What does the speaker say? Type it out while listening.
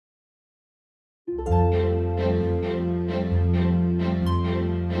Good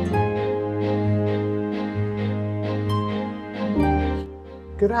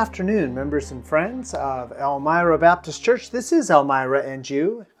afternoon, members and friends of Elmira Baptist Church. This is Elmira and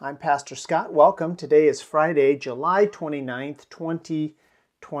You. I'm Pastor Scott. Welcome. Today is Friday, July 29th,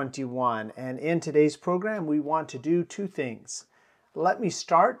 2021. And in today's program, we want to do two things. Let me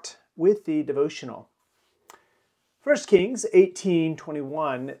start with the devotional. 1 Kings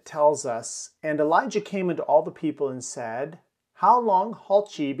 18:21 tells us, "And Elijah came unto all the people and said, How long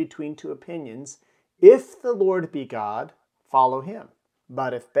halt ye between two opinions? If the Lord be God, follow him.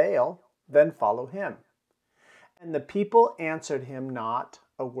 But if Baal, then follow him. And the people answered him not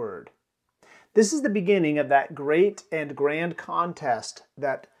a word." This is the beginning of that great and grand contest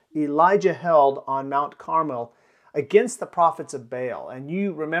that Elijah held on Mount Carmel against the prophets of Baal. And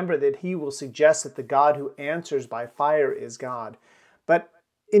you remember that he will suggest that the God who answers by fire is God. But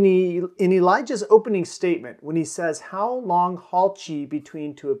in Elijah's opening statement, when he says, "How long halt ye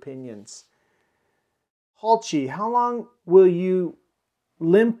between two opinions?" Halt ye, how long will you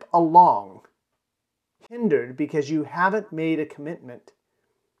limp along, hindered because you haven't made a commitment?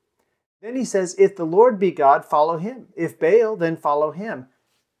 Then he says, "If the Lord be God, follow him. If Baal, then follow him."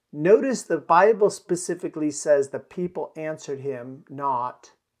 Notice the Bible specifically says the people answered him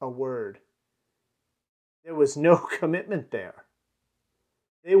not a word. There was no commitment there.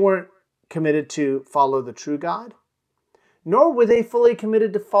 They weren't committed to follow the true God, nor were they fully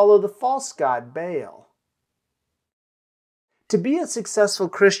committed to follow the false god, Baal. To be a successful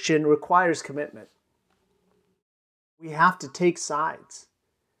Christian requires commitment. We have to take sides.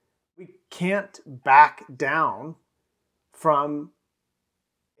 We can't back down from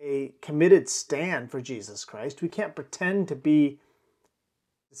a committed stand for Jesus Christ. We can't pretend to be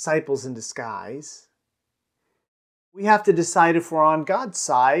disciples in disguise. We have to decide if we're on God's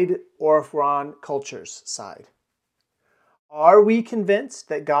side or if we're on culture's side. Are we convinced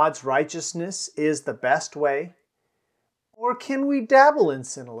that God's righteousness is the best way? Or can we dabble in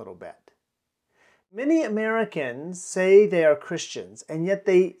sin a little bit? Many Americans say they are Christians, and yet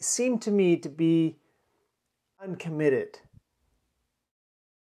they seem to me to be uncommitted.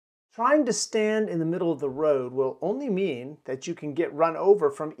 Trying to stand in the middle of the road will only mean that you can get run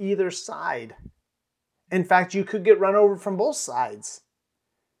over from either side. In fact, you could get run over from both sides.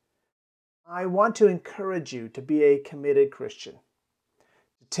 I want to encourage you to be a committed Christian,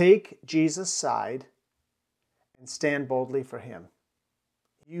 to take Jesus' side and stand boldly for him.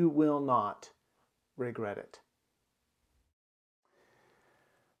 You will not regret it.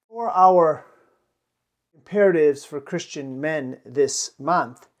 For our imperatives for Christian men this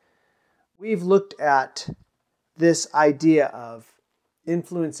month, we've looked at this idea of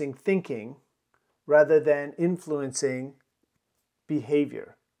influencing thinking rather than influencing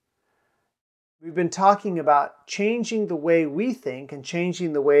behavior. We've been talking about changing the way we think and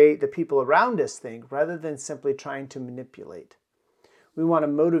changing the way the people around us think rather than simply trying to manipulate. We want to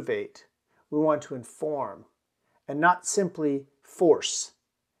motivate, we want to inform, and not simply force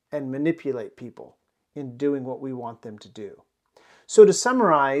and manipulate people in doing what we want them to do. So to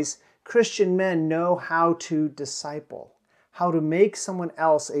summarize, Christian men know how to disciple, how to make someone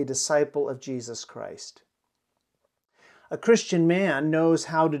else a disciple of Jesus Christ. A Christian man knows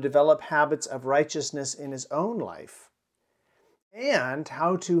how to develop habits of righteousness in his own life and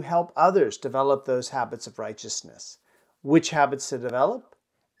how to help others develop those habits of righteousness, which habits to develop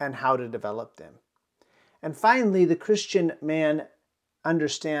and how to develop them. And finally, the Christian man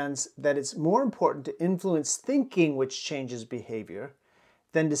understands that it's more important to influence thinking which changes behavior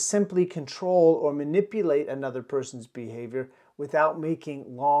than to simply control or manipulate another person's behavior without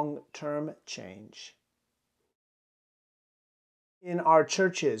making long-term change. In our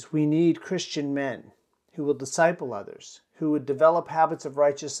churches, we need Christian men who will disciple others, who would develop habits of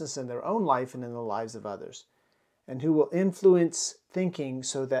righteousness in their own life and in the lives of others, and who will influence thinking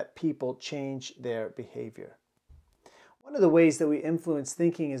so that people change their behavior. One of the ways that we influence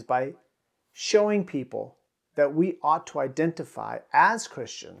thinking is by showing people that we ought to identify as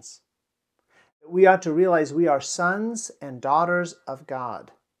Christians, that we ought to realize we are sons and daughters of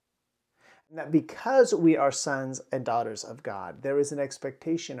God. And that because we are sons and daughters of God, there is an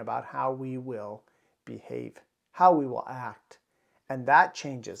expectation about how we will behave, how we will act, and that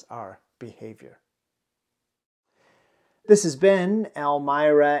changes our behavior. This has been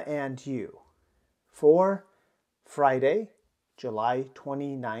Elmira and You for Friday, July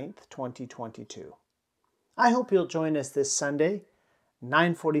 29th, 2022. I hope you'll join us this Sunday,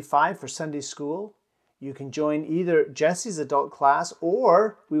 9:45 for Sunday school. You can join either Jesse's adult class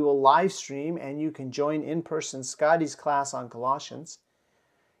or we will live stream and you can join in person Scotty's class on Colossians.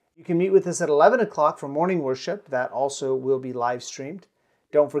 You can meet with us at 11 o'clock for morning worship. That also will be live streamed.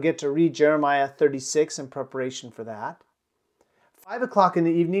 Don't forget to read Jeremiah 36 in preparation for that. 5 o'clock in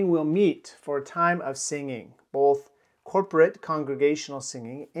the evening, we'll meet for a time of singing, both corporate congregational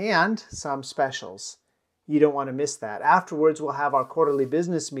singing and some specials. You don't want to miss that. Afterwards, we'll have our quarterly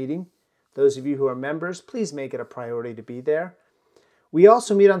business meeting. Those of you who are members, please make it a priority to be there. We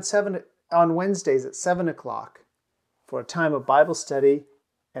also meet on Wednesdays at 7 o'clock for a time of Bible study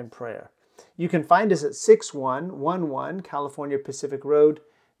and prayer. You can find us at 6111 California Pacific Road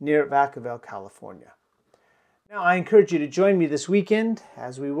near Vacaville, California. Now, I encourage you to join me this weekend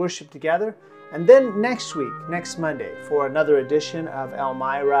as we worship together, and then next week, next Monday, for another edition of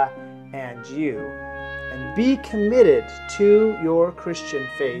Elmira and You. And be committed to your Christian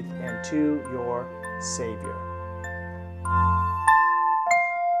faith and to your Savior.